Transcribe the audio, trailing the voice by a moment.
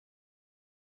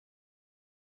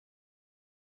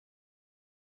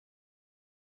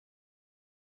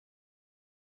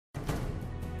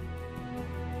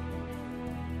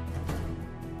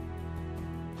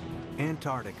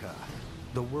Antarctica,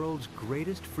 the world's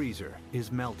greatest freezer,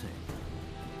 is melting.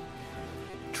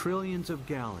 Trillions of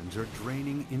gallons are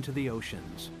draining into the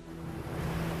oceans.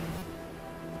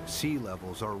 Sea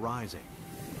levels are rising.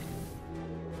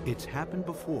 It's happened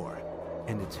before,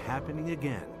 and it's happening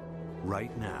again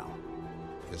right now.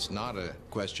 It's not a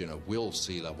question of will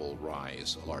sea level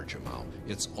rise a large amount.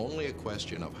 It's only a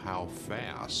question of how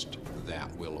fast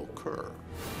that will occur.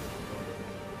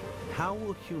 How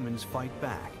will humans fight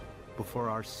back before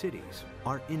our cities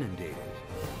are inundated?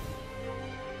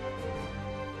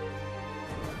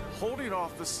 Holding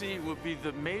off the sea would be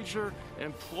the major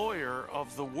employer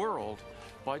of the world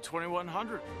by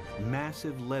 2100.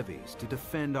 Massive levees to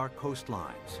defend our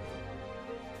coastlines.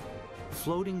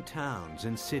 Floating towns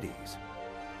and cities.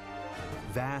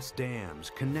 Vast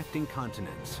dams connecting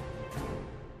continents.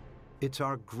 It's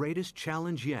our greatest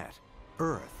challenge yet,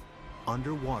 Earth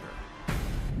underwater.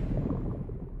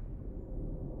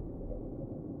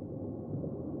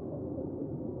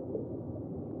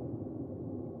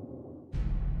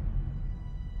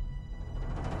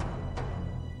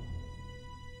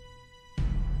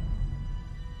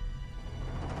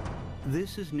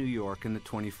 This is New York in the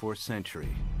 24th century.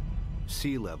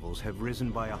 Sea levels have risen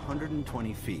by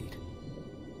 120 feet.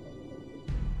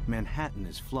 Manhattan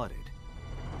is flooded.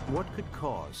 What could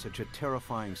cause such a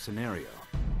terrifying scenario?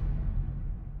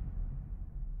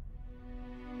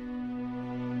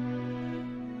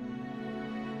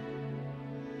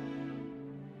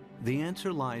 The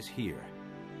answer lies here,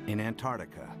 in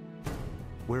Antarctica,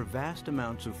 where vast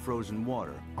amounts of frozen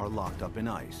water are locked up in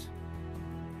ice.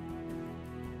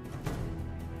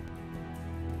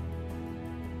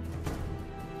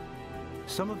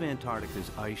 Some of Antarctica's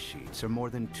ice sheets are more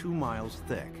than 2 miles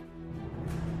thick.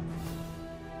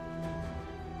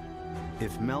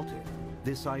 If melted,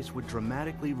 this ice would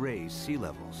dramatically raise sea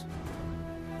levels.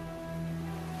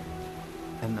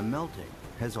 And the melting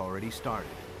has already started.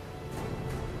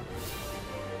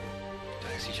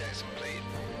 Taxi Jackson, please.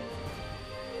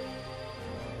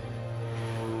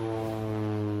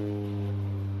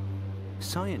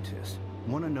 Scientists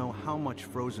want to know how much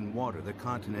frozen water the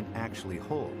continent actually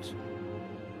holds,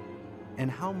 and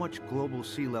how much global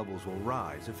sea levels will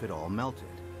rise if it all melted.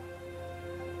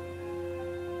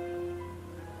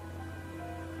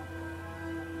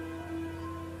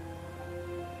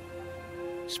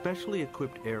 Specially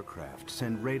equipped aircraft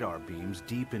send radar beams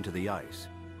deep into the ice,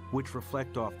 which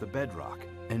reflect off the bedrock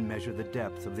and measure the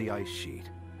depth of the ice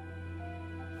sheet.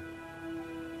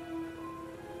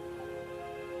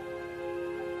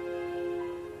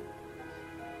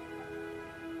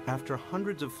 After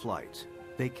hundreds of flights,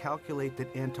 they calculate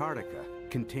that Antarctica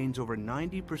contains over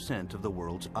 90% of the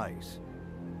world's ice.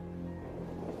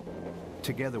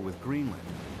 Together with Greenland,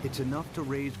 it's enough to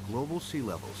raise global sea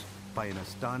levels by an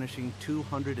astonishing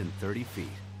 230 feet.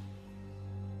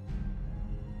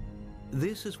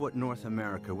 This is what North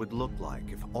America would look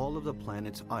like if all of the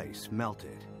planet's ice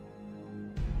melted.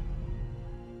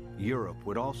 Europe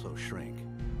would also shrink.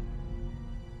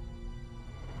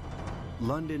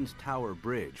 London's Tower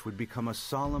Bridge would become a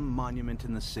solemn monument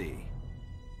in the sea.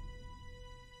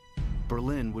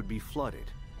 Berlin would be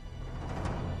flooded,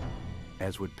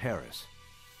 as would Paris.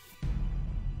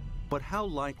 But how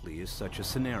likely is such a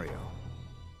scenario?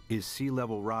 Is sea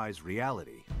level rise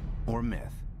reality or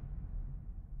myth?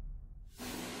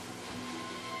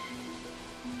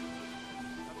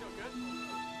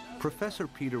 Professor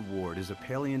Peter Ward is a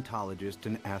paleontologist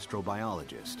and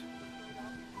astrobiologist.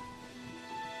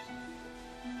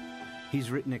 He's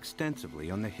written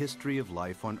extensively on the history of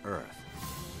life on Earth.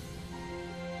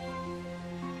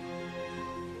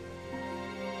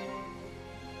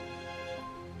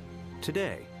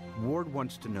 Today, Ward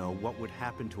wants to know what would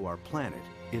happen to our planet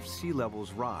if sea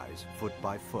levels rise foot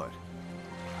by foot.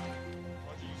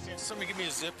 Somebody give me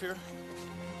a zip here.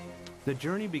 The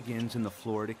journey begins in the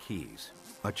Florida Keys,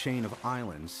 a chain of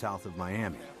islands south of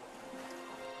Miami.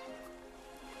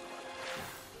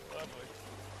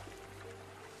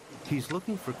 He's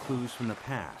looking for clues from the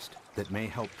past that may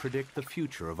help predict the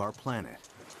future of our planet.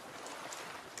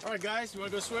 All right, guys, you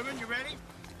want to go swimming? You ready?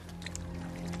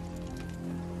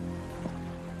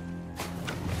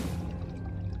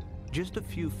 Just a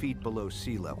few feet below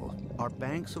sea level are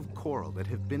banks of coral that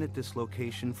have been at this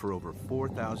location for over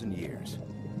 4,000 years.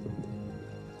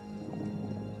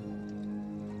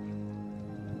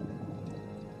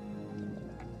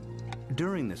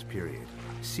 During this period,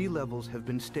 sea levels have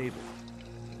been stable,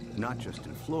 not just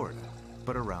in Florida,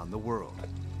 but around the world.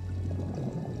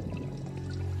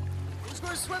 Who's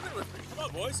going swimming with me? Come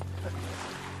on, boys.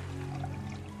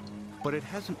 But it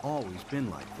hasn't always been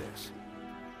like this.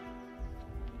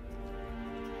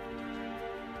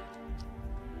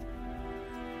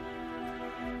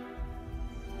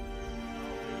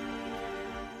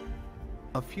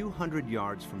 A few hundred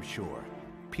yards from shore,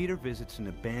 Peter visits an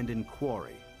abandoned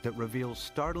quarry that reveals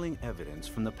startling evidence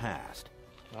from the past.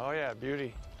 Oh yeah,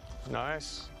 beauty.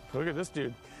 Nice. Look at this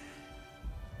dude.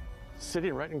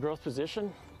 Sitting right in growth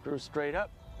position, grew straight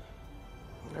up.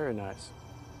 Very nice.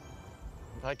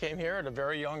 I came here at a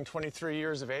very young 23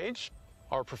 years of age.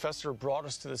 Our professor brought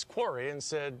us to this quarry and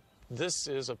said, this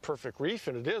is a perfect reef,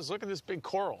 and it is. Look at this big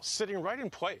coral sitting right in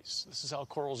place. This is how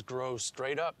corals grow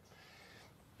straight up.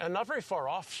 And not very far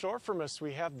offshore from us,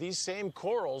 we have these same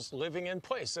corals living in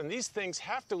place. And these things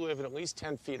have to live in at least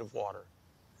 10 feet of water.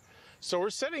 So we're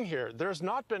sitting here. There's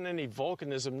not been any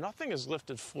volcanism. Nothing has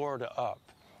lifted Florida up.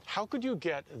 How could you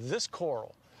get this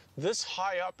coral this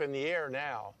high up in the air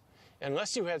now,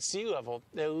 unless you had sea level,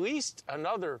 at least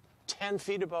another 10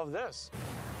 feet above this?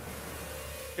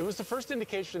 It was the first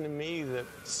indication to me that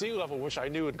sea level, which I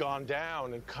knew had gone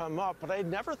down and come up, but I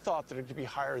had never thought that it could be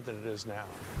higher than it is now.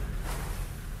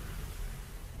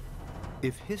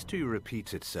 If history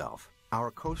repeats itself, our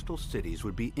coastal cities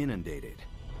would be inundated.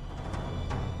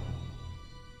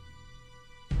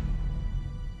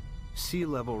 Sea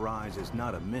level rise is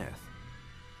not a myth.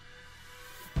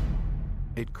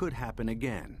 It could happen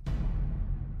again,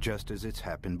 just as it's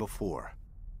happened before.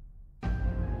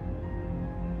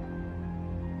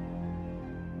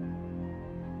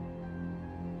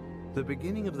 The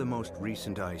beginning of the most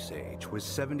recent ice age was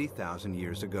 70,000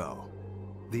 years ago.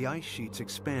 The ice sheets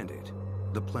expanded,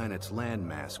 the planet's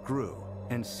landmass grew,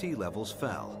 and sea levels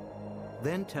fell.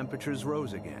 Then temperatures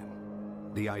rose again.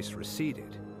 The ice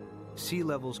receded. Sea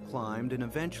levels climbed and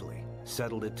eventually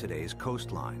settled at today's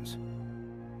coastlines.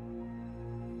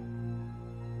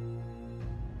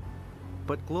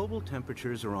 But global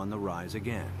temperatures are on the rise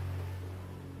again.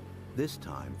 This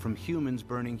time from humans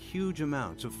burning huge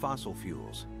amounts of fossil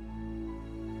fuels.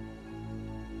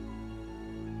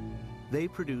 They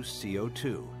produce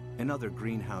CO2 and other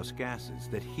greenhouse gases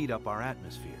that heat up our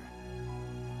atmosphere.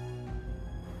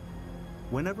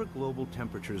 Whenever global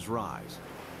temperatures rise,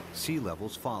 sea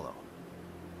levels follow.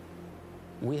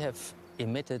 We have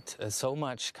emitted so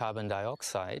much carbon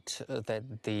dioxide that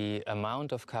the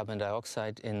amount of carbon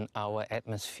dioxide in our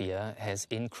atmosphere has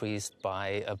increased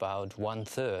by about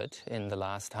 1/3 in the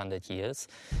last 100 years,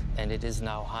 and it is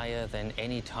now higher than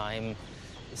any time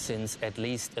since at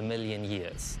least 1 million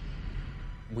years.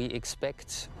 We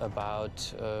expect about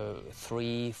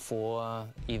 3, 4,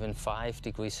 even 5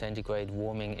 degrees centigrade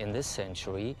warming in this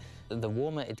century. The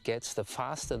warmer it gets, the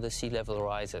faster the sea level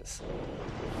rises.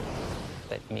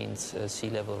 That means sea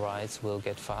level rise will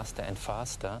get faster and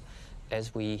faster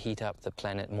as we heat up the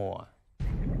planet more.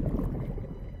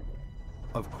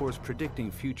 Of course,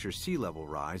 predicting future sea level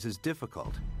rise is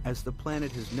difficult, as the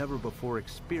planet has never before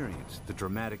experienced the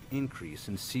dramatic increase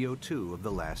in CO2 of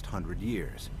the last 100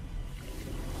 years.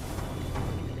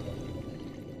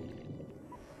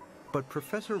 But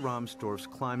Professor Rahmstorf's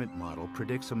climate model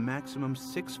predicts a maximum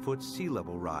 6-foot sea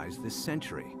level rise this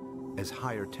century, as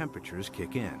higher temperatures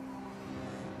kick in.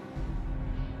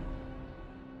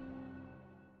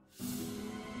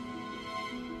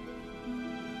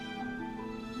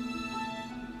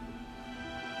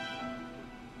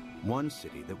 One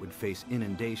city that would face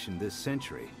inundation this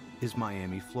century is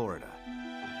Miami, Florida.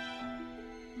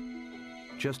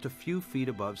 Just a few feet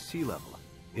above sea level,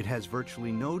 it has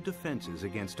virtually no defenses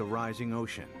against a rising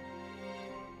ocean.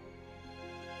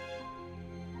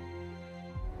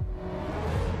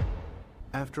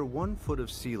 After 1 foot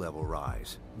of sea level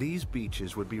rise, these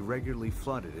beaches would be regularly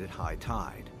flooded at high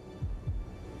tide.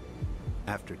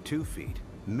 After 2 feet,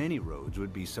 many roads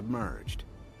would be submerged.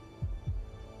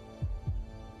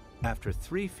 After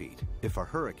 3 feet, if a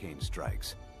hurricane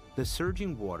strikes, the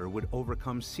surging water would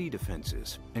overcome sea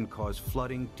defenses and cause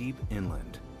flooding deep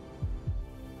inland.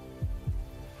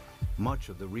 Much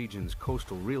of the region's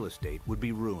coastal real estate would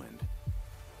be ruined.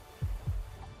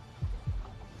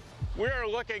 We are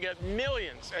looking at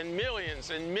millions and millions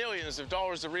and millions of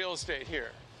dollars of real estate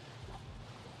here.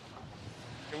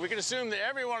 And we can assume that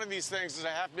every one of these things is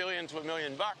 $500,000 to $1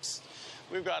 million.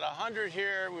 We've got 100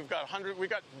 here, we've got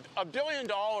 $1 billion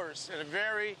in a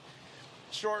very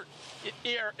short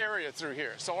area through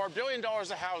here. So our $1 billion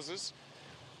of houses,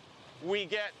 we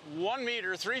get 1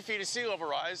 meter, 3 feet of sea level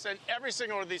rise, and every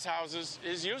single one of these houses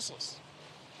is useless.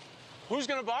 Who's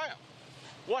going to buy them?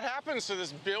 What happens to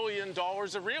this $1 billion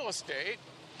of real estate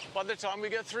by the time we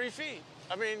get 3 feet?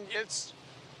 I mean, it's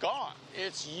gone.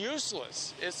 It's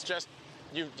useless. It's just,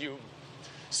 you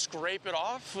scrape it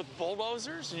off with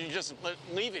bulldozers, and you just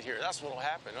leave it here. That's what will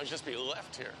happen. It'll just be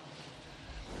left here.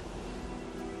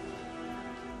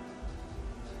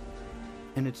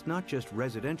 And it's not just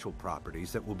residential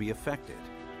properties that will be affected.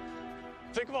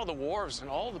 Think of all the wharves and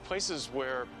all the places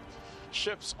where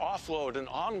ships offload and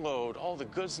onload all the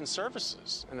goods and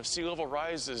services. And if sea level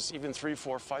rises even 3,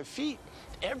 4, 5 feet,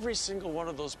 every single one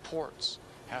of those ports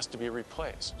has to be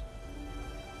replaced.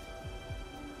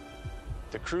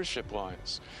 The cruise ship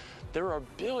lines, there are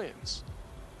billions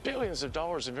of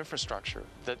dollars of infrastructure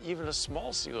that even a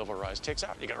small sea level rise takes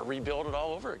out. You got to rebuild it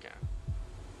all over again.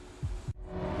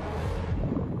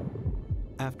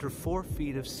 After 4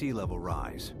 feet of sea level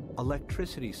rise,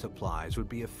 electricity supplies would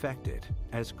be affected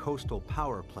as coastal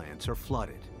power plants are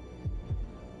flooded.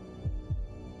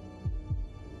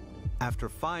 After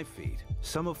 5 feet,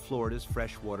 some of Florida's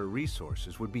freshwater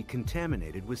resources would be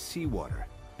contaminated with seawater,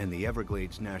 and the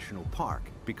Everglades National Park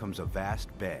becomes a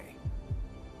vast bay.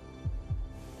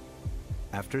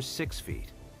 After 6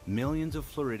 feet, millions of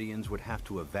Floridians would have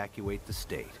to evacuate the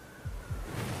state.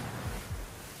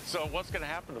 So what's going to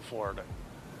happen to Florida?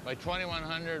 By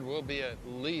 2100, we'll be at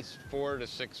least 4 to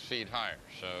 6 feet higher.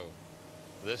 So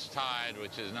this tide,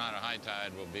 which is not a high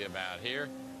tide, will be about here,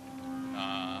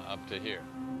 up to here.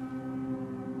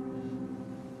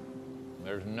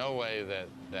 There's no way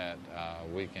that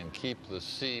we can keep the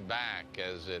sea back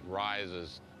as it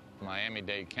rises.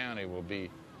 Miami-Dade County will be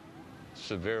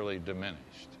severely diminished.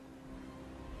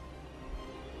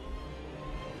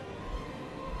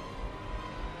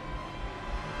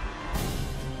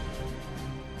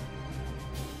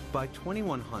 By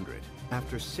 2100,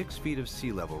 after 6 feet of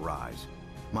sea level rise,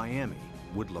 Miami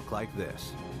would look like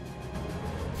this.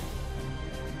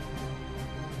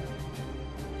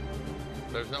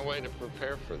 There's no way to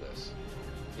prepare for this.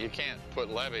 You can't put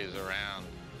levees around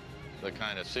the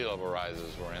kind of sea level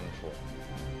rises we're in for.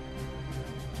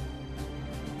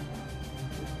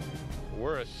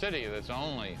 We're a city that's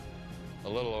only a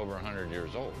little over 100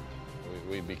 years old.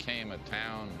 We became a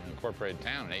town, an incorporated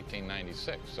town in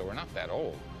 1896, so we're not that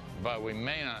old. But we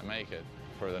may not make it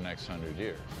for the next 100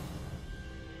 years.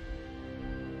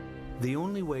 The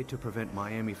only way to prevent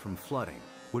Miami from flooding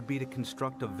would be to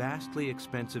construct a vastly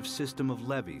expensive system of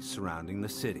levees surrounding the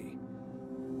city.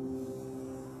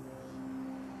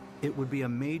 It would be a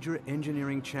major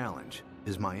engineering challenge,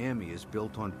 as Miami is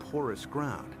built on porous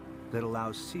ground that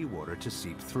allows seawater to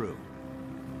seep through.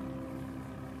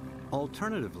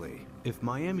 Alternatively, if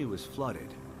Miami was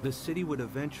flooded, the city would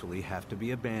eventually have to be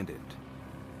abandoned.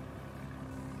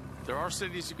 There are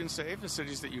cities you can save and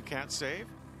cities that you can't save,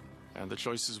 and the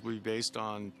choices will be based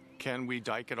on, can we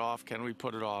dike it off, can we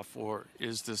put it off, or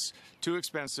is this too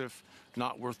expensive,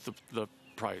 not worth the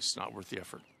price, not worth the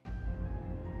effort.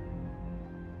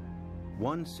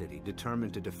 One city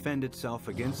determined to defend itself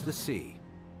against the sea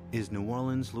is New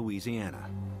Orleans, Louisiana.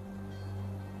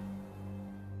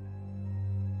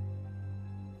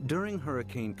 During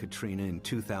Hurricane Katrina in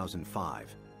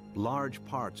 2005, large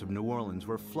parts of New Orleans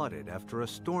were flooded after a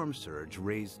storm surge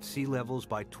raised sea levels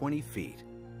by 20 feet.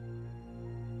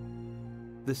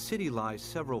 The city lies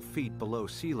several feet below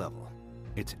sea level.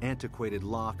 Its antiquated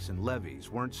locks and levees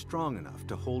weren't strong enough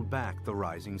to hold back the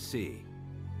rising sea.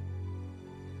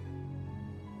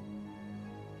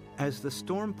 As the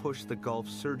storm pushed the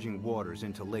Gulf's surging waters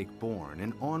into Lake Borgne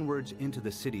and onwards into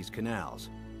the city's canals,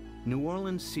 New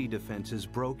Orleans' sea defenses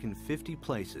broke in 50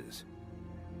 places.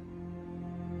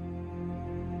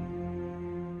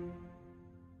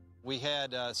 We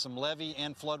had some levee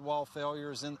and flood wall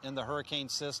failures in the hurricane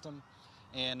system,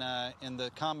 and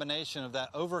the combination of that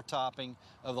overtopping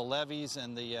of the levees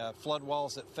and the flood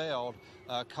walls that failed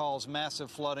caused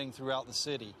massive flooding throughout the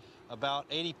city. About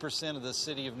 80% of the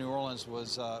city of New Orleans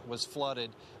was flooded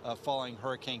following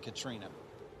Hurricane Katrina.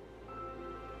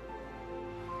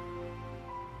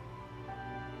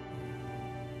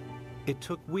 It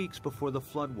took weeks before the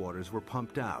floodwaters were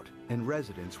pumped out and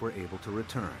residents were able to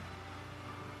return.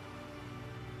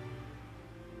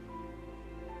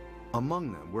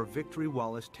 Among them were Victory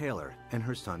Wallace Taylor and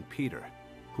her son Peter,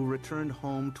 who returned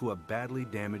home to a badly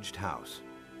damaged house.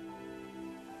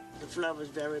 The flood was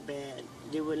very bad.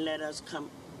 They wouldn't let us come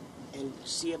and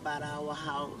see about our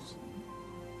house.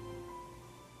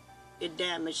 It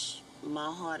damaged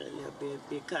my heart a little bit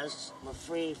because I'm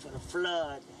afraid for the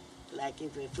flood. Like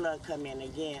if a flood come in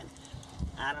again,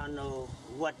 I don't know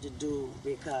what to do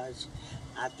because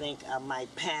I think I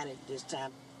might panic this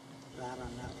time. I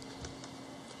don't know.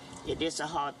 It is a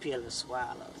hard pill to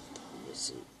swallow, you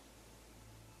see.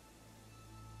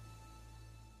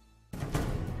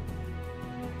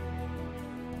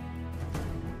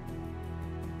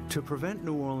 To prevent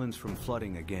New Orleans from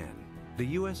flooding again, the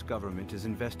U.S. government is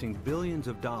investing billions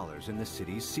of dollars in the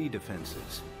city's sea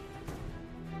defenses.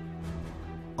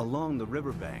 Along the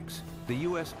riverbanks, the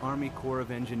U.S. Army Corps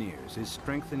of Engineers is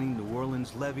strengthening New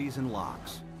Orleans' levees and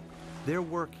locks. Their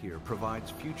work here provides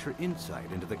future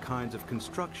insight into the kinds of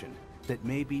construction that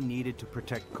may be needed to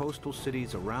protect coastal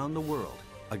cities around the world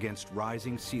against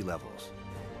rising sea levels.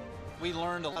 We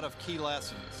learned a lot of key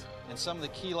lessons, and some of the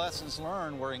key lessons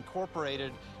learned were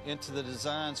incorporated into the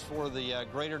designs for the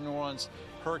Greater New Orleans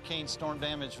Hurricane Storm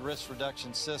Damage Risk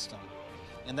Reduction System.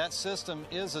 And that system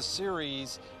is a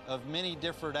series of many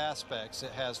different aspects.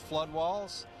 It has flood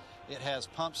walls, it has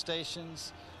pump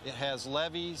stations, it has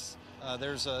levees.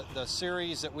 There's the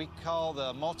series that we call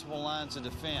the multiple lines of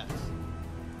defense.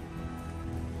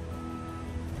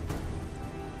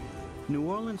 New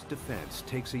Orleans defense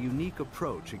takes a unique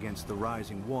approach against the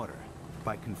rising water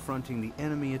by confronting the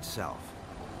enemy itself.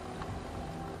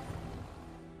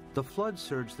 The flood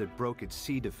surge that broke its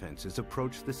sea defenses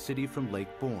approached the city from Lake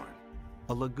Bourne,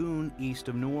 a lagoon east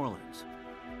of New Orleans.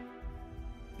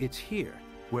 It's here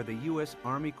where the U.S.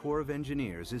 Army Corps of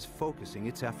Engineers is focusing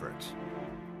its efforts.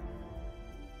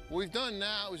 What we've done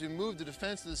now is we've moved the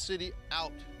defense of the city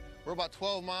out. We're about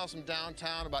 12 miles from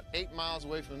downtown, about 8 miles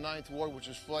away from the 9th Ward, which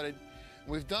is flooded.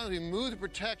 What we've done is we moved the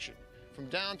protection from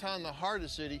downtown, the heart of the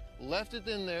city, left it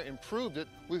in there, improved it.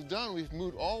 We've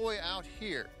moved all the way out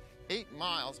here, 8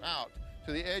 miles out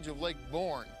to the edge of Lake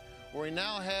Bourne, where we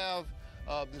now have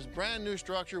this brand new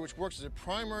structure which works as a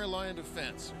primary line of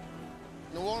defense.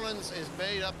 New Orleans is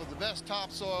made up of the best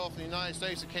topsoil from the United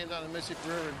States that came down the Mississippi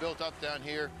River and built up down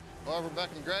here. However, back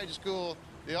in graduate school,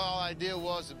 the whole idea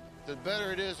was that the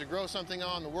better it is to grow something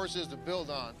on, the worse it is to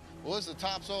build on. Well, this is the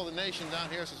topsoil of the nation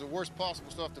down here, so it's the worst possible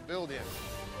stuff to build in.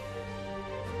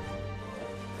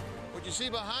 What you see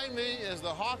behind me is the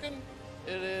Hawken.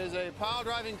 It is a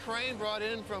pile-driving crane brought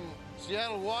in from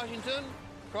Seattle, Washington,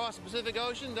 across the Pacific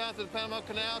Ocean, down to the Panama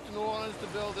Canal to New Orleans to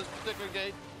build this particular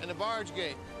gate and the barge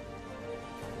gate.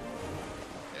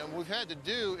 And what we've had to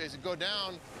do is go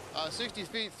down 60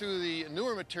 feet through the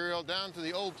newer material down to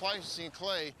the old Pleistocene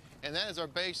clay, and that is our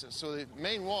basis. So the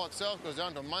main wall itself goes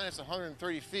down to minus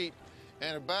 130 feet,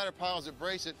 and the batter piles that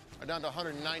brace it are down to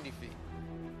 190 feet.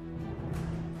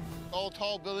 All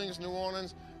tall buildings in New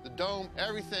Orleans, the dome,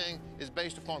 everything is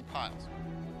based upon piles.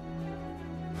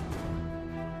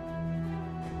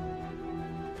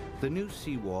 The new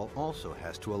seawall also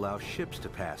has to allow ships to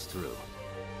pass through.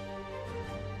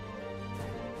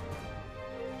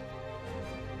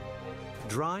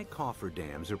 Dry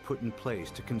cofferdams are put in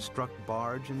place to construct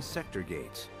barge and sector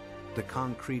gates. The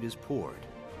concrete is poured,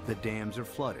 the dams are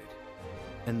flooded,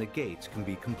 and the gates can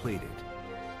be completed.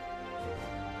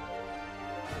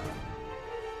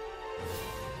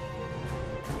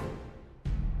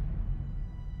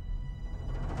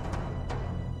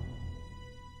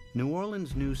 New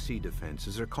Orleans' new sea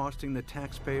defenses are costing the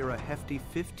taxpayer a hefty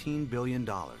 $15 billion.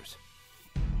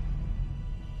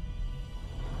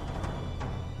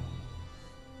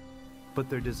 But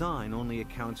their design only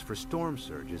accounts for storm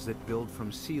surges that build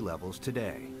from sea levels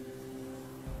today.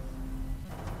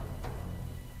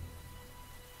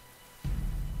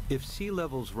 If sea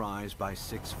levels rise by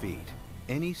 6 feet,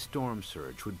 any storm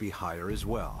surge would be higher as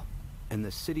well, and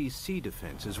the city's sea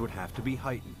defenses would have to be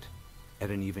heightened at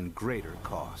an even greater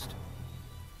cost.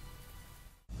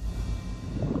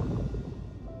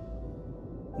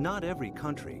 Not every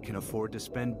country can afford to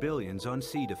spend billions on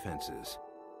sea defenses.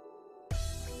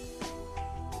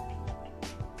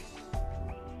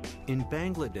 In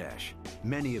Bangladesh,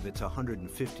 many of its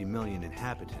 150 million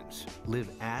inhabitants live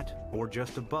at or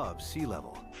just above sea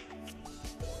level.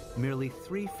 Merely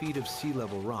 3 feet of sea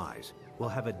level rise will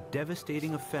have a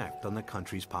devastating effect on the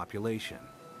country's population.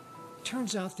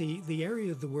 Turns out the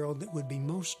area of the world that would be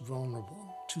most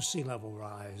vulnerable to sea level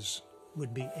rise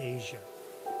would be Asia.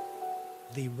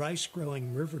 The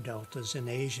rice-growing river deltas in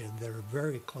Asia that are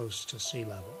very close to sea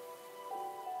level.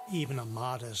 Even a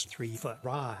modest 3-foot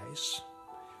rise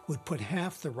would put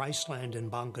half the rice land in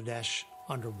Bangladesh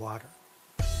underwater.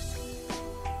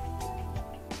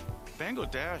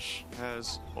 Bangladesh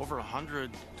has over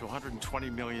 100 to 120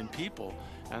 million people,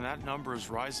 and that number is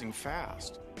rising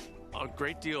fast. A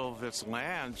great deal of its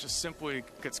land just simply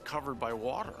gets covered by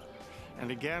water.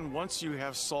 And again, once you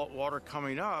have salt water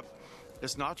coming up,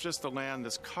 it's not just the land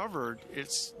that's covered,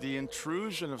 it's the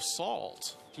intrusion of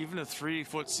salt. Even a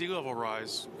 3-foot sea level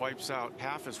rise wipes out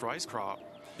half its rice crop.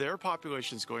 Their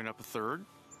population is going up a third,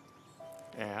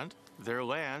 and their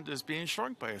land is being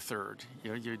shrunk by a third.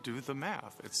 You know, you do the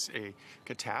math. It's a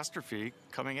catastrophe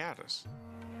coming at us.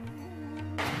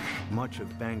 Much of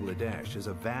Bangladesh is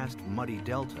a vast muddy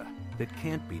delta that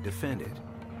can't be defended.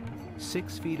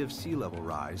 6 feet of sea level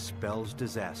rise spells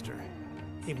disaster.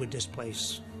 It would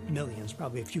displace millions,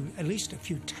 probably at least a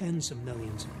few tens of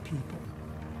millions of people.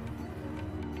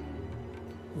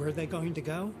 Where are they going to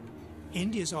go?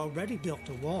 India's already built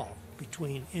a wall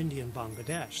between India and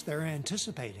Bangladesh. They're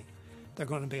anticipating there are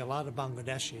going to be a lot of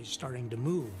Bangladeshis starting to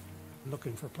move,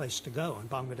 looking for a place to go, and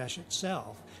Bangladesh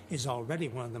itself is already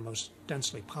one of the most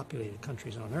densely populated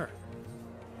countries on Earth.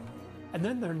 And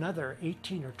then there are another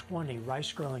 18 or 20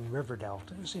 rice-growing river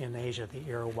deltas in Asia, the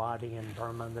Irrawaddy in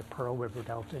Burma, the Pearl River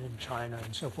Delta in China,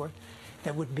 and so forth,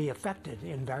 that would be affected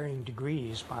in varying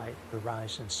degrees by the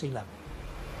rise in sea level.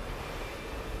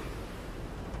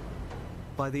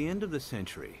 By the end of the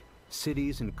century,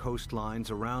 cities and coastlines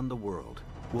around the world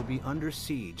will be under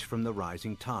siege from the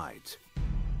rising tides.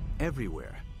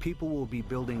 Everywhere, people will be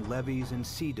building levees and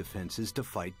sea defenses to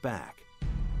fight back.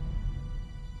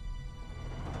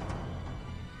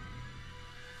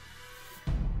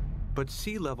 But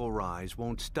sea level rise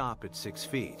won't stop at 6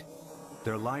 feet.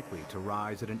 They're likely to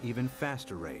rise at an even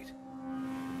faster rate.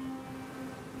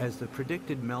 As the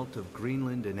predicted melt of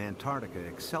Greenland and Antarctica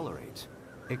accelerates,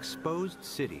 exposed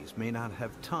cities may not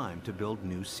have time to build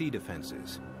new sea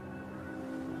defenses.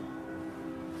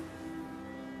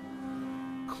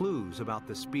 Clues about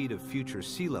the speed of future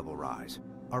sea level rise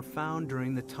are found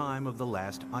during the time of the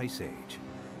last ice age.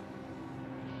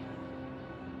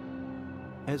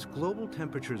 As global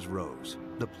temperatures rose,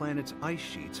 the planet's ice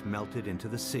sheets melted into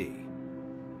the sea.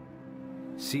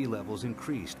 Sea levels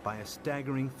increased by a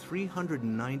staggering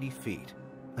 390 feet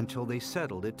until they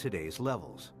settled at today's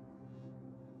levels.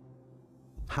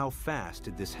 How fast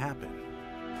did this happen?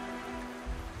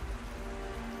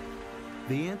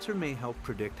 The answer may help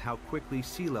predict how quickly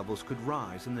sea levels could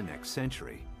rise in the next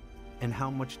century, and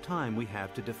how much time we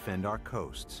have to defend our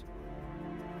coasts.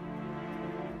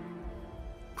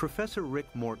 Professor Rick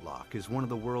Mortlock is one of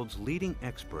the world's leading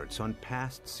experts on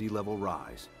past sea level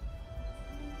rise.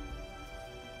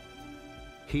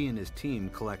 He and his team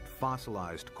collect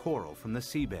fossilized coral from the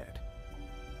seabed.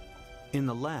 In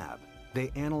the lab,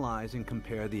 they analyze and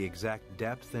compare the exact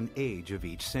depth and age of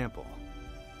each sample.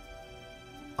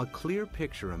 A clear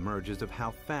picture emerges of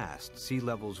how fast sea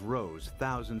levels rose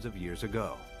thousands of years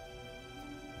ago.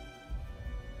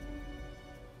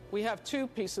 We have two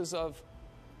pieces of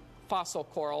fossil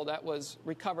coral that was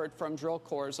recovered from drill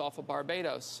cores off of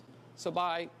Barbados. So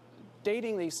by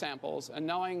dating these samples and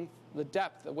knowing the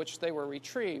depth at which they were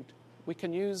retrieved, we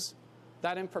can use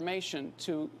that information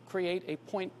to create a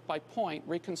point-by-point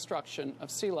reconstruction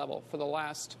of sea level for the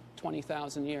last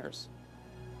 20,000 years.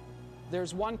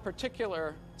 There's one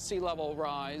particular sea level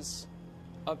rise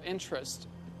of interest.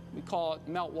 We call it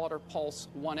Meltwater Pulse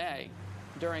 1A.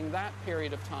 During that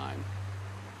period of time,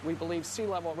 we believe sea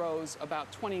level rose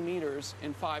about 20 meters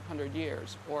in 500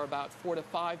 years, or about 4 to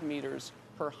 5 meters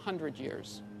per 100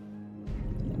 years.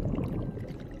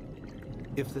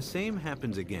 If the same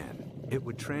happens again, it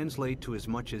would translate to as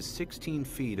much as 16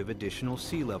 feet of additional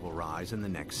sea level rise in the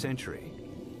next century.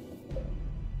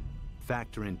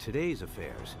 Factor in today's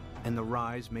affairs, and the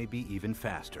rise may be even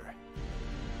faster.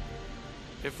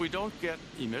 If we don't get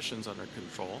emissions under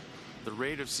control, the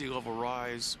rate of sea level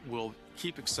rise will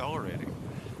keep accelerating.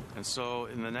 And so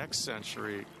in the next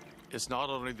century, it's not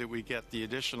only that we get the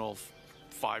additional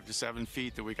 5 to 7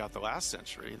 feet that we got the last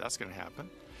century, that's going to happen,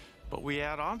 but we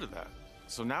add on to that.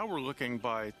 So now we're looking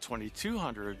by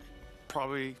 2200,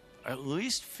 probably at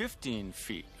least 15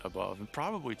 feet above, and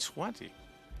probably 20.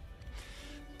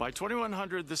 By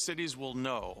 2100, the cities will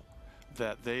know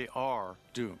that they are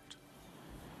doomed.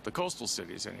 The coastal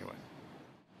cities, anyway.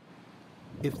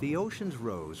 If the oceans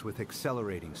rose with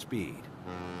accelerating speed,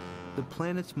 the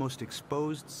planet's most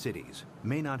exposed cities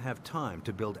may not have time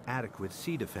to build adequate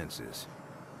sea defenses.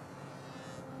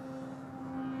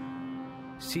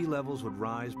 Sea levels would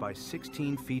rise by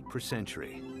 16 feet per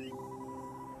century.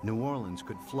 New Orleans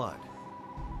could flood,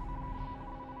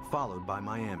 followed by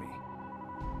Miami.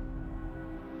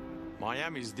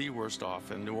 Miami's the worst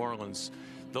off, and New Orleans,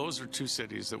 those are two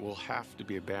cities that will have to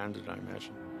be abandoned, I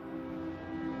imagine.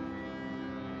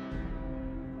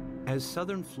 As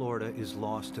southern Florida is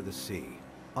lost to the sea,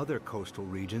 other coastal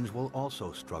regions will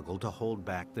also struggle to hold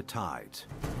back the tides.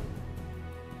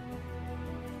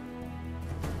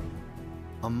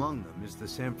 Among them is the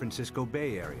San Francisco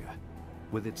Bay Area,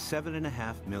 with its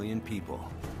 7.5 million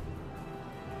people.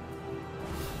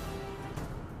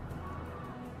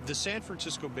 The San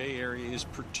Francisco Bay Area is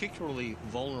particularly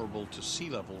vulnerable to sea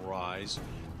level rise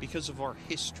because of our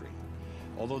history.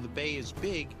 Although the bay is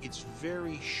big, it's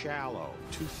very shallow.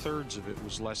 2/3 of it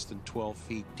was less than 12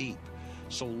 feet deep.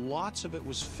 So lots of it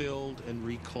was filled and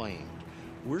reclaimed.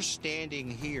 We're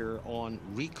standing here on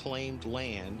reclaimed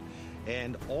land,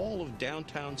 and all of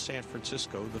downtown San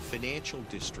Francisco, the financial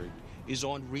district, is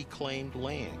on reclaimed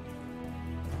land.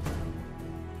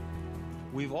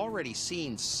 We've already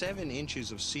seen 7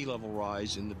 inches of sea level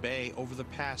rise in the bay over the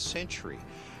past century.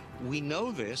 We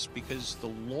know this because the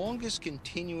longest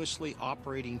continuously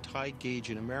operating tide gauge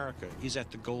in America is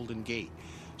at the Golden Gate.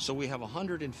 So we have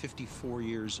 154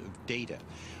 years of data.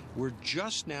 We're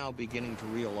just now beginning to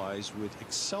realize with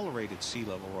accelerated sea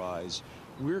level rise,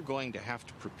 we're going to have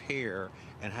to prepare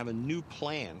and have a new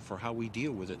plan for how we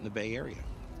deal with it in the Bay Area.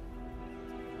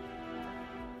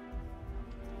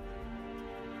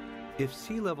 If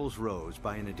sea levels rose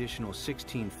by an additional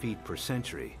 16 feet per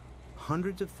century,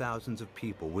 hundreds of thousands of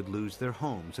people would lose their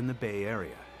homes in the Bay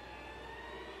Area.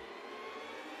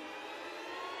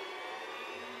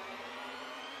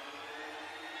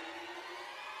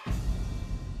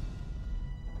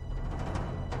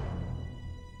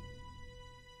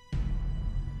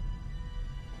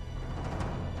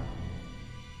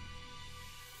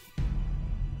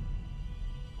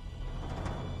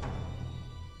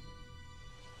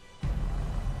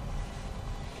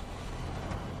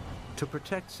 To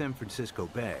protect San Francisco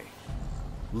Bay,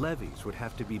 levees would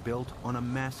have to be built on a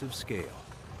massive scale.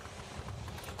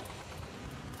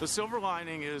 The silver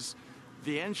lining is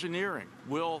the engineering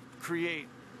will create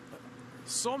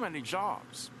so many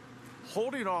jobs.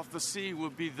 Holding off the sea will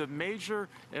be the major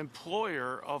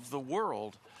employer of the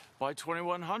world by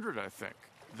 2100, I think.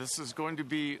 This is going to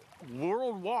be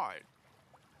worldwide.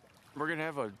 We're going to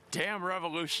have a dam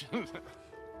revolution.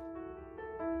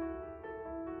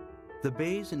 The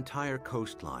bay's entire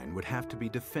coastline would have to be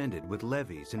defended with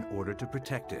levees in order to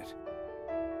protect it.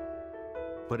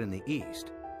 But in the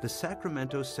east, the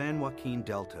Sacramento-San Joaquin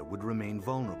Delta would remain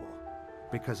vulnerable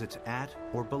because it's at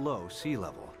or below sea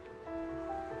level.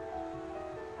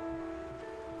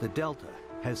 The Delta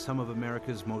has some of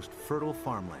America's most fertile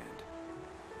farmland.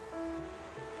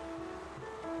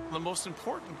 The most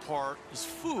important part is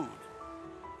food.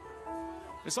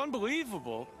 It's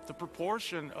unbelievable the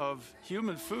proportion of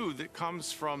human food that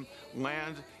comes from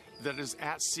land that is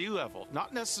at sea level,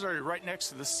 not necessarily right next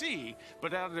to the sea,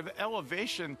 but at an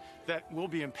elevation that will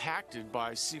be impacted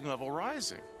by sea level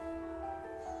rising.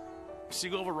 Sea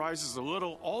level rises a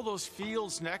little, all those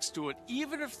fields next to it,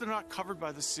 even if they're not covered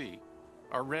by the sea,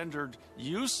 are rendered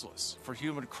useless for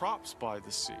human crops by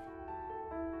the sea.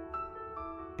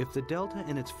 If the Delta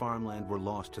and its farmland were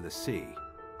lost to the sea,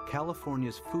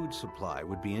 California's food supply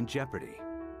would be in jeopardy.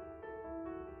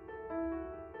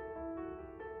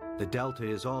 The Delta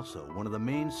is also one of the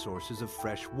main sources of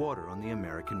fresh water on the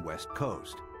American West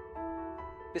Coast.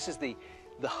 This is the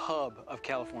hub of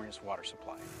California's water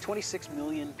supply. 26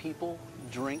 million people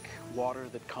drink water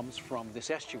that comes from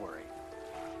this estuary.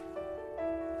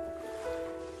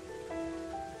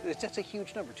 That's a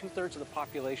huge number. 2/3 of the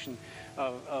population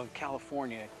of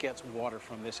California gets water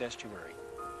from this estuary.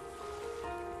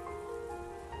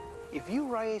 If you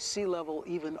raise sea level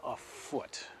even a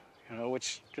foot, you know,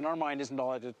 which in our mind isn't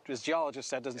all, as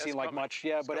geologists, that doesn't seem like much,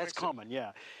 yeah, but that's common,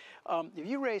 yeah. If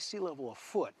you raise sea level a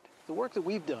foot, the work that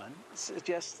we've done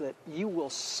suggests that you will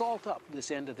salt up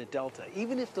this end of the delta,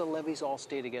 even if the levees all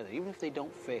stay together, even if they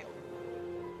don't fail.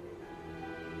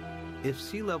 If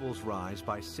sea levels rise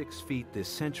by 6 feet this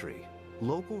century,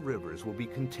 local rivers will be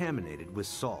contaminated with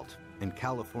salt, and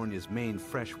California's main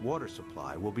fresh water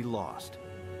supply will be lost.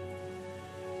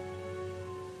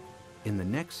 In the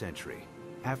next century,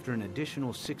 after an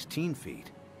additional 16 feet,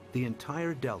 the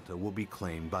entire delta will be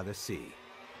claimed by the sea.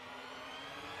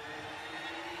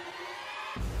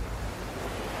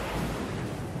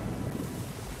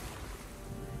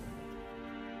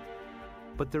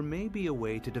 But there may be a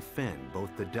way to defend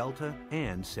both the delta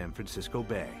and San Francisco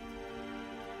Bay.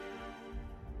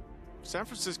 San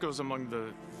Francisco is among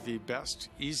the best,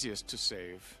 easiest to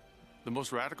save. The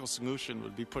most radical solution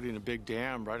would be putting a big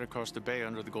dam right across the bay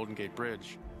under the Golden Gate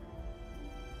Bridge.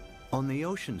 On the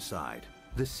ocean side,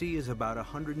 the sea is about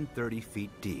 130 feet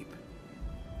deep.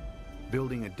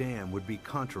 Building a dam would be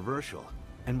controversial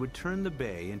and would turn the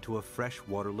bay into a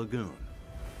freshwater lagoon.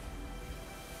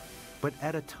 But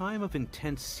at a time of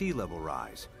intense sea level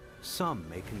rise, some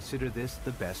may consider this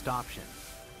the best option.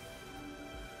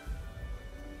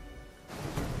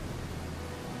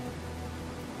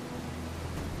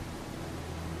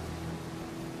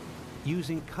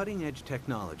 Using cutting-edge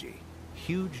technology,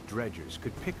 huge dredgers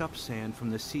could pick up sand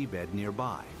from the seabed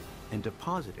nearby and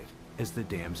deposit it as the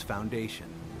dam's foundation.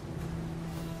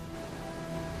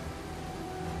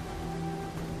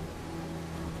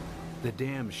 The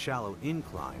dam's shallow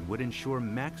incline would ensure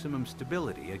maximum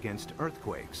stability against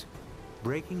earthquakes,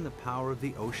 breaking the power of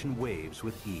the ocean waves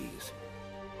with ease.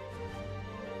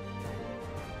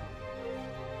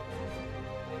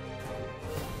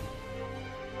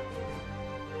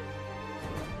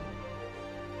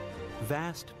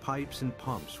 Vast pipes and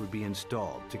pumps would be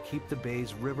installed to keep the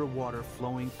bay's river water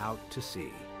flowing out to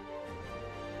sea.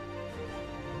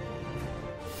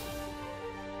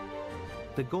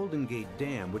 The Golden Gate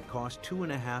Dam would cost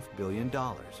 $2.5 billion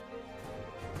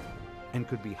and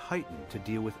could be heightened to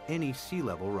deal with any sea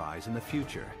level rise in the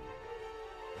future.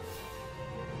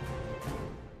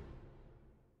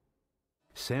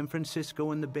 San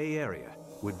Francisco and the Bay Area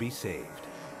would be saved.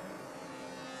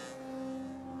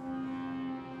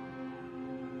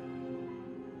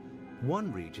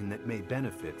 One region that may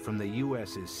benefit from the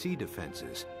U.S.'s sea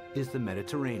defenses is the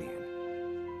Mediterranean.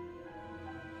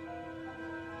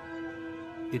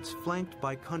 It's flanked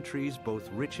by countries both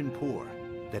rich and poor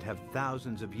that have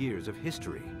thousands of years of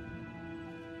history.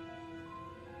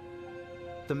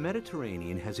 The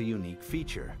Mediterranean has a unique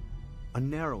feature, a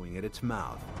narrowing at its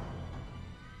mouth.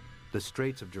 The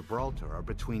Straits of Gibraltar are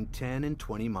between 10 and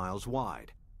 20 miles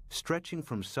wide, stretching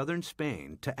from southern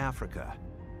Spain to Africa.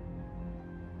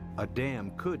 A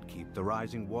dam could keep the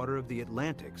rising water of the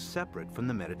Atlantic separate from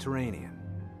the Mediterranean.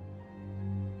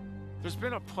 There's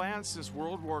been a plan since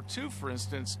World War II, for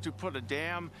instance, to put a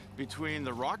dam between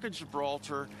the Rock of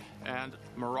Gibraltar and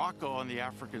Morocco on the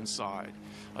African side.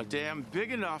 A dam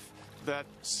big enough that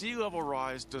sea level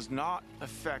rise does not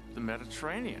affect the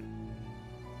Mediterranean.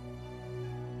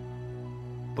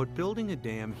 But building a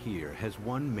dam here has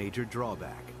one major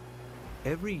drawback.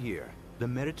 Every year, the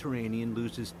Mediterranean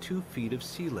loses 2 feet of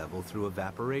sea level through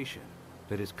evaporation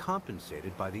that is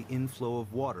compensated by the inflow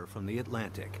of water from the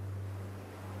Atlantic.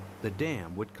 The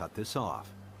dam would cut this off.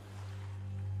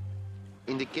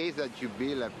 In the case that you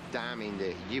build a dam in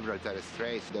the Gibraltar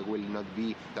Straits, there will not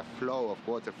be the flow of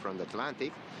water from the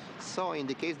Atlantic. So in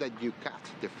the case that you cut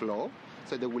the flow,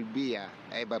 so there will be a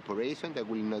evaporation, there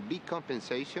will not be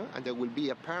compensation, and there will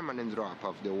be a permanent drop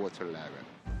of the water level.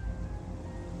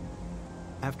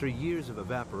 After years of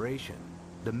evaporation,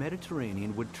 the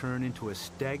Mediterranean would turn into a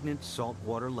stagnant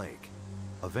saltwater lake.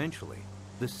 Eventually,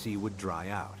 the sea would dry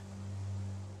out.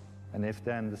 And if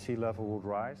then the sea level would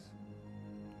rise,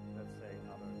 let's say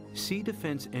another... Sea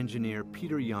defense engineer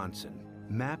Peter Janssen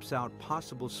maps out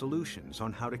possible solutions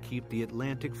on how to keep the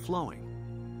Atlantic flowing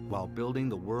while building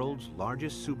the world's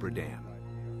largest super dam.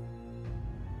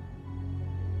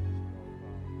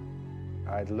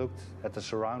 I looked at the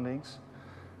surroundings.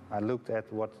 I looked at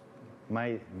what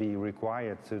may be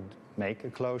required to make a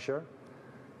closure.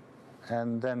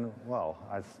 And then, well,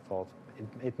 I thought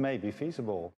it may be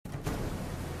feasible.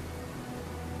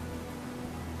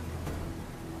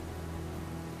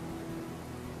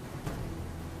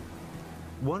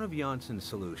 One of Janssen's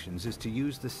solutions is to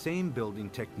use the same building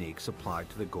techniques applied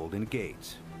to the Golden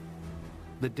Gates.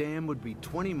 The dam would be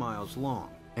 20 miles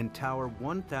long and tower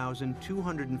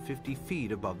 1,250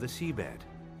 feet above the seabed,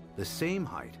 the same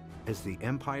height as the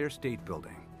Empire State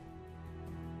Building.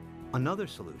 Another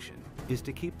solution is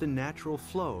to keep the natural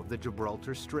flow of the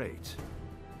Gibraltar Straits.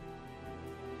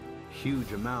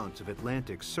 Huge amounts of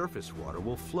Atlantic surface water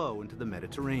will flow into the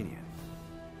Mediterranean.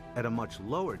 At a much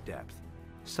lower depth,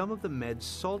 some of the Med's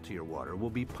saltier water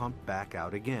will be pumped back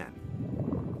out again,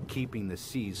 keeping the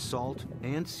sea's salt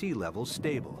and sea level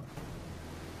stable.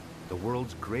 The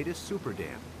world's greatest super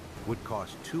dam would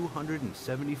cost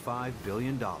 $275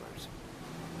 billion.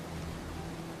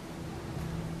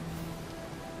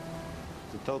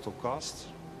 The total cost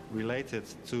related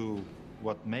to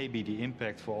what may be the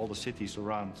impact for all the cities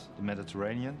around the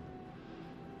Mediterranean,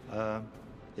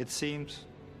 it seems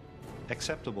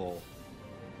acceptable.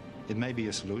 It may be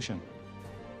a solution.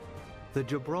 The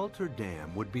Gibraltar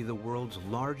Dam would be the world's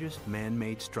largest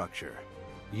man-made structure,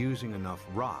 using enough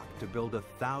rock to build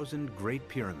 1,000 Great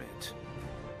Pyramids.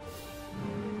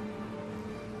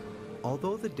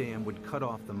 Although the dam would cut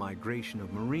off the migration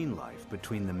of marine life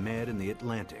between the Med and the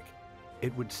Atlantic,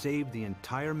 it would save the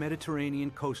entire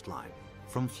Mediterranean coastline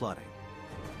from flooding.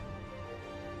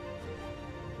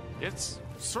 It's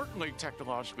certainly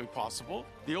technologically possible.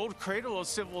 The old cradle of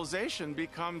civilization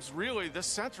becomes really the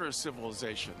center of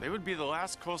civilization. They would be the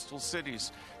last coastal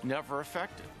cities never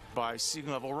affected by sea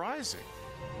level rising.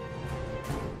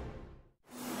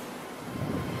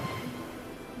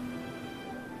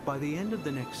 By the end of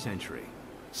the next century,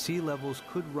 sea levels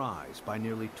could rise by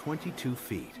nearly 22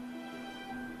 feet.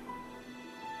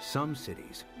 Some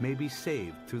cities may be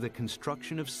saved through the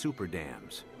construction of super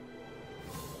dams.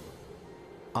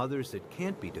 Others that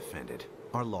can't be defended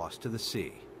are lost to the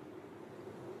sea.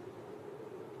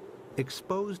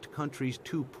 Exposed countries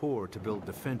too poor to build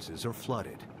defenses are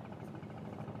flooded.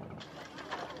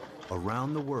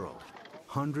 Around the world,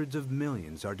 hundreds of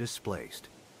millions are displaced.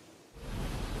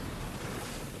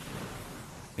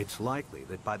 It's likely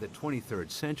that by the 23rd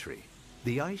century,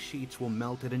 the ice sheets will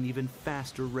melt at an even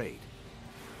faster rate,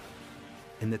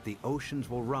 and that the oceans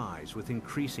will rise with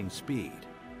increasing speed.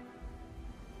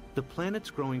 The planet's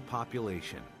growing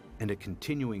population and a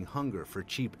continuing hunger for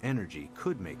cheap energy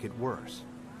could make it worse.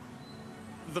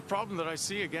 The problem that I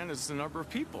see again is the number of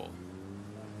people.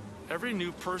 Every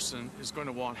new person is going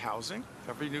to want housing.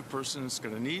 Every new person is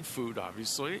going to need food,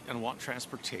 obviously, and want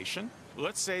transportation.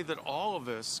 Let's say that all of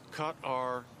us cut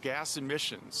our gas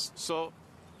emissions. So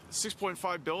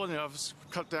 6.5 billion of us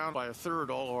cut down by a third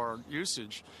all our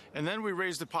usage, and then we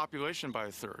raise the population by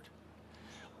a third.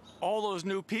 All those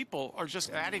new people are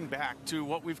just adding back to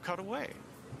what we've cut away.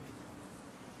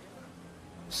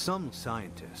 Some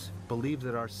scientists believe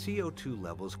that our CO2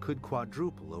 levels could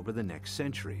quadruple over the next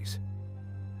centuries.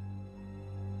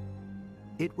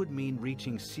 It would mean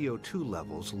reaching CO2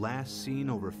 levels last seen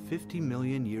over 50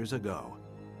 million years ago,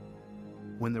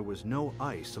 when there was no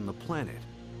ice on the planet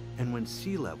and when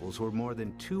sea levels were more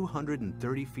than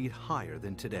 230 feet higher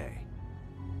than today.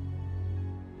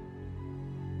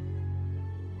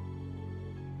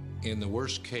 In the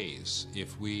worst case,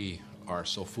 if we are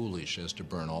so foolish as to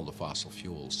burn all the fossil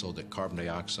fuels so that carbon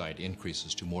dioxide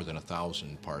increases to more than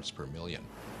 1,000 parts per million,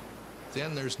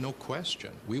 then there's no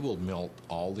question we will melt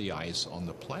all the ice on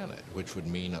the planet, which would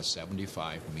mean a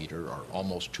 75-meter or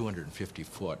almost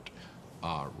 250-foot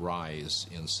rise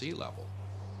in sea level.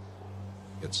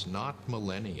 It's not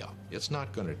millennia. It's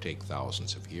not going to take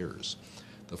thousands of years.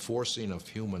 The forcing of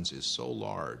humans is so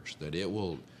large that it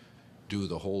will do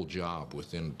the whole job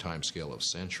within a time scale of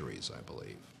centuries, I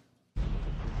believe.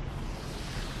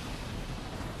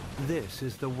 This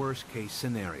is the worst-case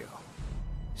scenario.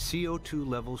 CO2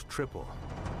 levels triple,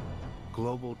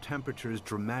 global temperatures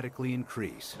dramatically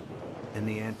increase, and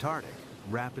the Antarctic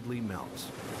rapidly melts.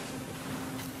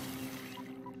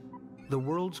 The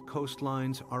world's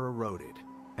coastlines are eroded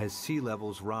as sea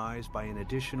levels rise by an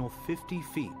additional 50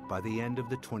 feet by the end of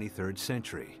the 23rd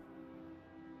century.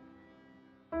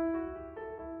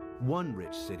 One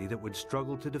rich city that would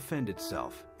struggle to defend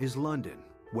itself is London,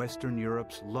 Western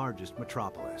Europe's largest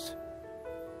metropolis.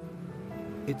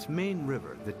 Its main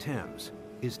river, the Thames,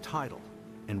 is tidal,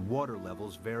 and water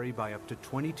levels vary by up to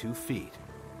 22 feet.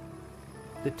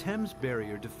 The Thames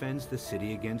barrier defends the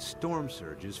city against storm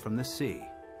surges from the sea.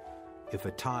 If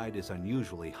a tide is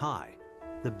unusually high,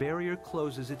 the barrier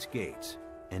closes its gates,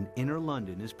 and inner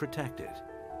London is protected.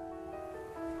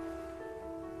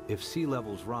 If sea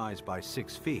levels rise by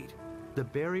 6 feet, the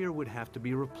barrier would have to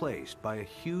be replaced by a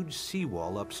huge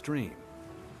seawall upstream.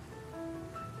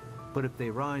 But if they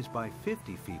rise by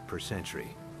 50 feet per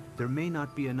century, there may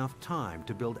not be enough time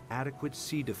to build adequate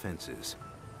sea defenses.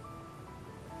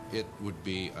 It would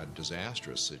be a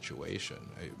disastrous situation.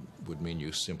 It would mean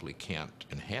you simply can't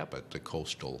inhabit the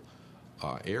coastal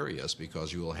areas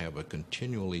because you will have a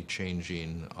continually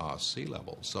changing sea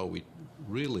level. So we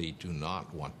really do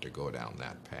not want to go down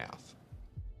that path.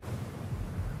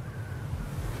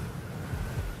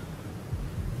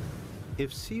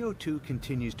 If CO2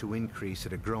 continues to increase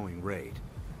at a growing rate,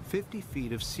 50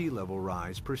 feet of sea level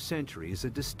rise per century is a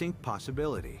distinct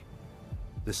possibility.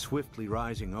 The swiftly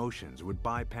rising oceans would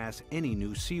bypass any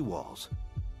new seawalls.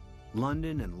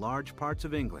 London and large parts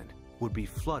of England would be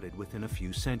flooded within a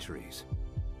few centuries.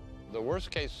 The worst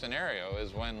case scenario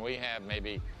is when we have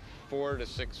maybe 4 to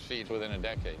 6 feet within a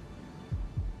decade.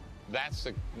 That's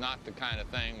not the kind of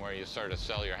thing where you sort of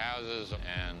sell your houses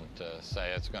and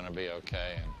say it's going to be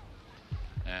okay.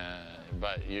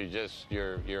 But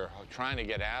you're trying to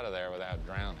get out of there without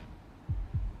drowning.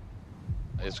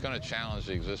 It's going to challenge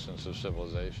the existence of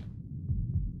civilization.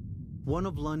 One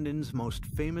of London's most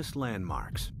famous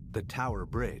landmarks, the Tower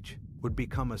Bridge, would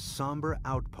become a somber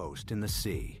outpost in the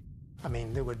sea. I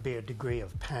mean, there would be a degree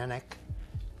of panic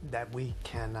that we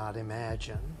cannot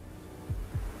imagine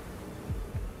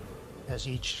as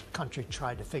each country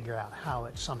tried to figure out how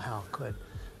it somehow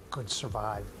could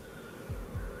survive.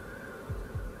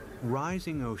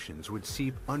 Rising oceans would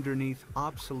seep underneath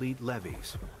obsolete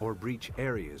levees or breach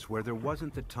areas where there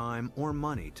wasn't the time or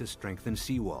money to strengthen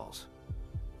seawalls.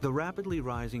 The rapidly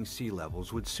rising sea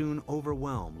levels would soon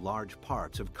overwhelm large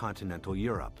parts of continental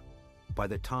Europe. By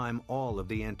the time all of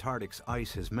the Antarctic's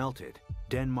ice has melted,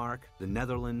 Denmark, the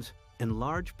Netherlands, and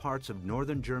large parts of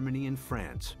northern Germany and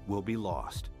France will be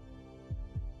lost.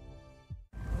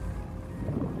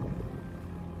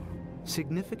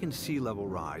 Significant sea level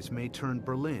rise may turn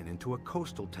Berlin into a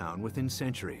coastal town within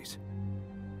centuries.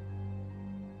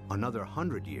 Another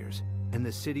 100 years, and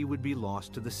the city would be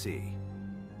lost to the sea.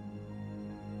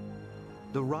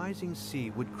 The rising sea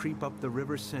would creep up the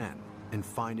River Seine and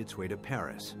find its way to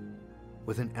Paris.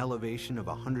 With an elevation of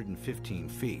 115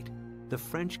 feet, the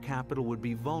French capital would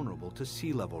be vulnerable to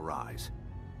sea level rise.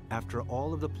 After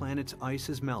all of the planet's ice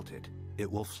is melted, it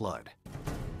will flood.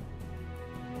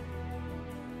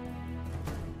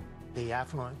 The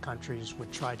affluent countries would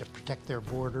try to protect their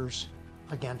borders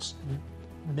against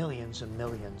millions and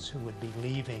millions who would be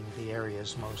leaving the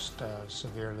areas most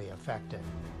severely affected.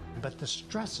 But the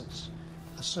stresses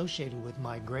associated with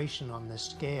migration on this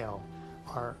scale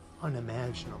are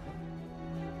unimaginable.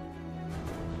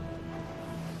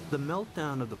 The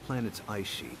meltdown of the planet's ice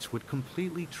sheets would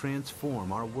completely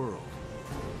transform our world.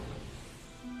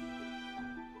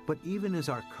 But even as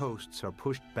our coasts are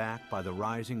pushed back by the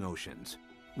rising oceans,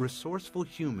 resourceful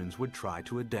humans would try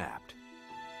to adapt.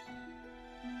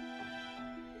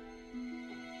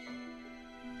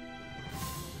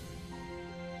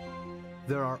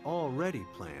 There are already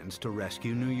plans to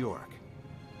rescue New York.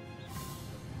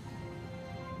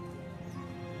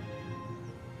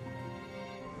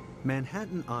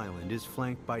 Manhattan Island is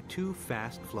flanked by two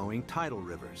fast-flowing tidal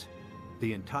rivers.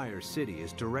 The entire city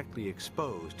is directly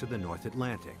exposed to the North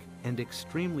Atlantic and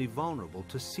extremely vulnerable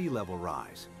to sea level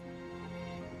rise.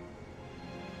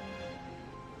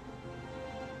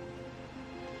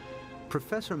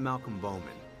 Professor Malcolm Bowman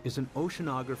is an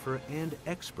oceanographer and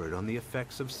expert on the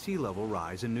effects of sea level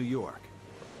rise in New York.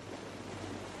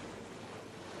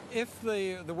 If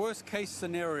the worst case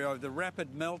scenario of the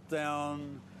rapid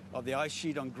meltdown of the ice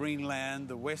sheet on Greenland,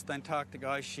 the West Antarctic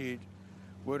ice sheet,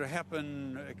 were to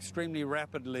happen extremely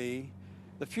rapidly,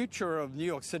 the future of New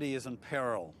York City is in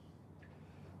peril.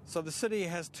 So the city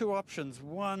has two options.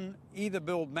 One, either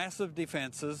build massive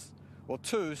defenses, or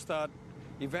two, start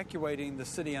evacuating the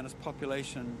city and its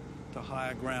population to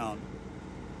higher ground.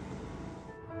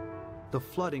 The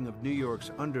flooding of New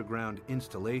York's underground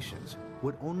installations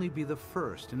would only be the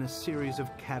first in a series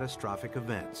of catastrophic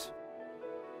events.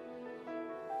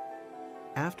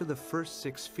 After the first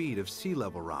 6 feet of sea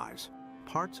level rise,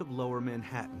 parts of lower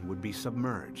Manhattan would be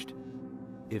submerged.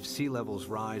 If sea levels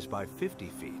rise by 50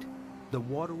 feet, the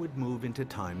water would move into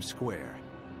Times Square.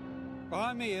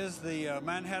 Behind me is the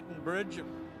Manhattan Bridge,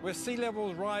 with sea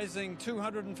levels rising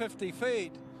 250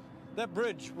 feet. That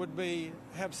bridge would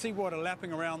have seawater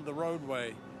lapping around the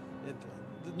roadway.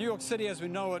 The New York City as we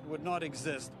know it would not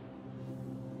exist.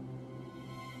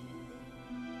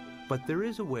 But there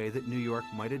is a way that New York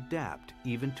might adapt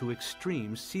even to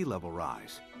extreme sea level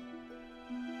rise.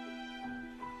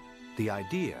 The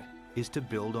idea is to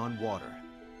build on water.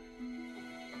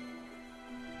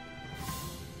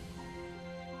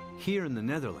 Here in the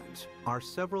Netherlands are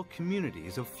several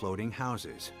communities of floating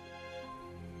houses.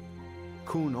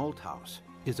 Koen Olthaus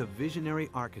is a visionary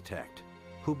architect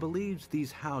who believes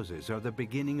these houses are the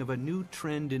beginning of a new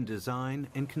trend in design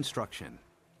and construction.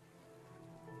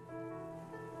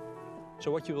 So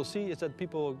what you will see is that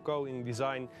people go and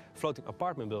design floating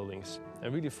apartment buildings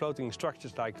and really floating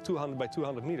structures like 200 by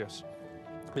 200 meters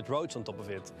with roads on top of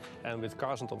it and with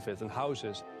cars on top of it and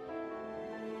houses.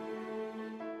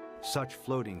 Such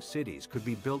floating cities could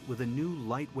be built with a new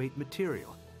lightweight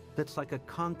material that's like a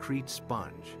concrete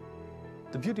sponge.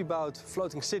 The beauty about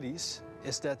floating cities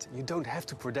is that you don't have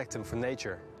to protect them from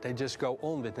nature. They just go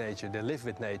on with nature, they live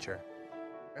with nature.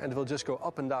 And they will just go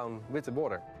up and down with the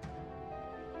water.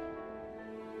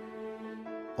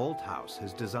 Olthaus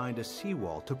has designed a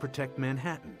seawall to protect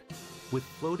Manhattan, with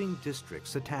floating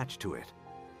districts attached to it.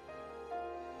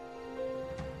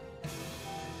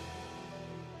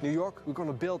 New York, we're going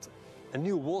to build a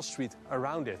new Wall Street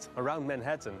around it, around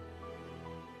Manhattan.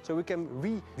 So we can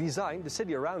redesign the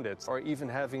city around it, or even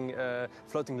having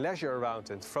floating leisure around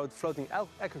it, floating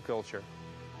agriculture.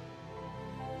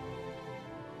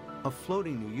 A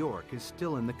floating New York is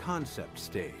still in the concept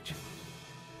stage.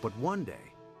 But one day,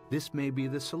 this may be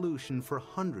the solution for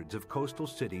hundreds of coastal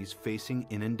cities facing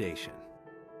inundation.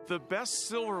 The best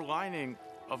silver lining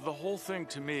of the whole thing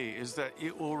to me is that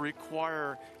it will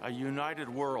require a united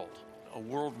world. A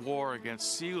world war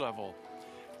against sea level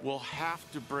will have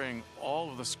to bring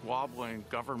all of the squabbling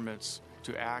governments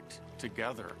to act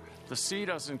together. The sea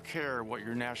doesn't care what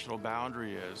your national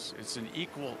boundary is. It's an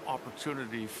equal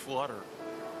opportunity flooder.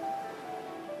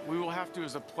 We will have to,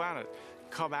 as a planet,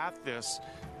 come at this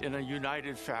in a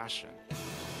united fashion.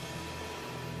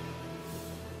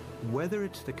 Whether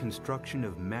it's the construction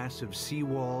of massive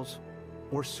seawalls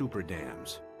or super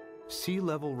dams, sea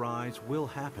level rise will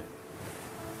happen.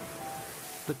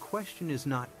 The question is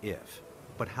not if,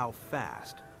 but how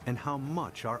fast and how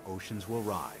much our oceans will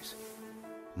rise.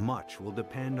 Much will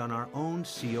depend on our own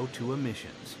CO2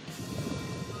 emissions.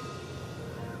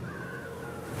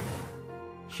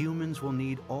 Humans will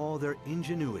need all their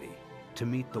ingenuity to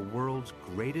meet the world's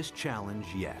greatest challenge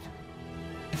yet.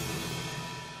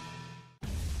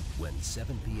 When when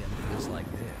 7 p.m. feels like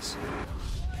this,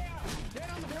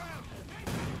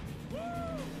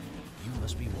 you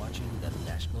must be watching the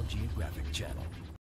National Geographic Channel.